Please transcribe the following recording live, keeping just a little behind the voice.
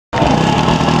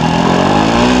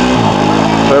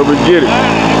Let me get it.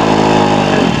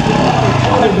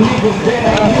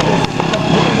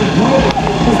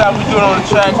 That's how we do it on the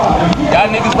track. Y'all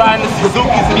niggas riding the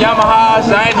Suzukis and Yamahas.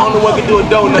 I ain't the only one can do a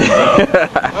donut.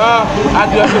 I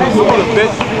do that shit with scooter,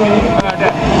 bitch. How about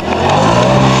that?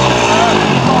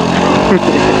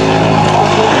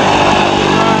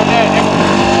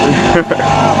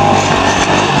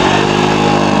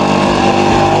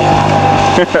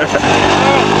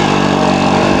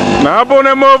 Now hop on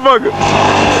that motherfucker.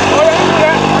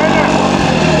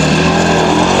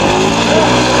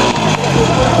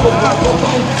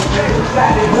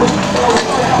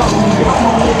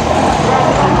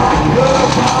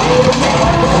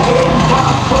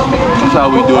 That's how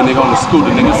we do it, nigga, on the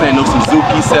scooter, nigga. This ain't no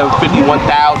Suzuki 750,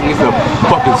 1000. It's a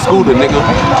fucking scooter, nigga.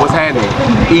 What's happening?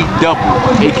 Eat double,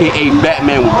 aka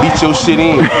Batman will beat your shit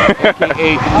in.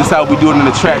 AKA, this how we do it in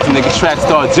the tracks, nigga. Track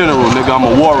star general, nigga. I'm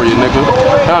a warrior, nigga.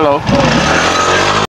 Hello.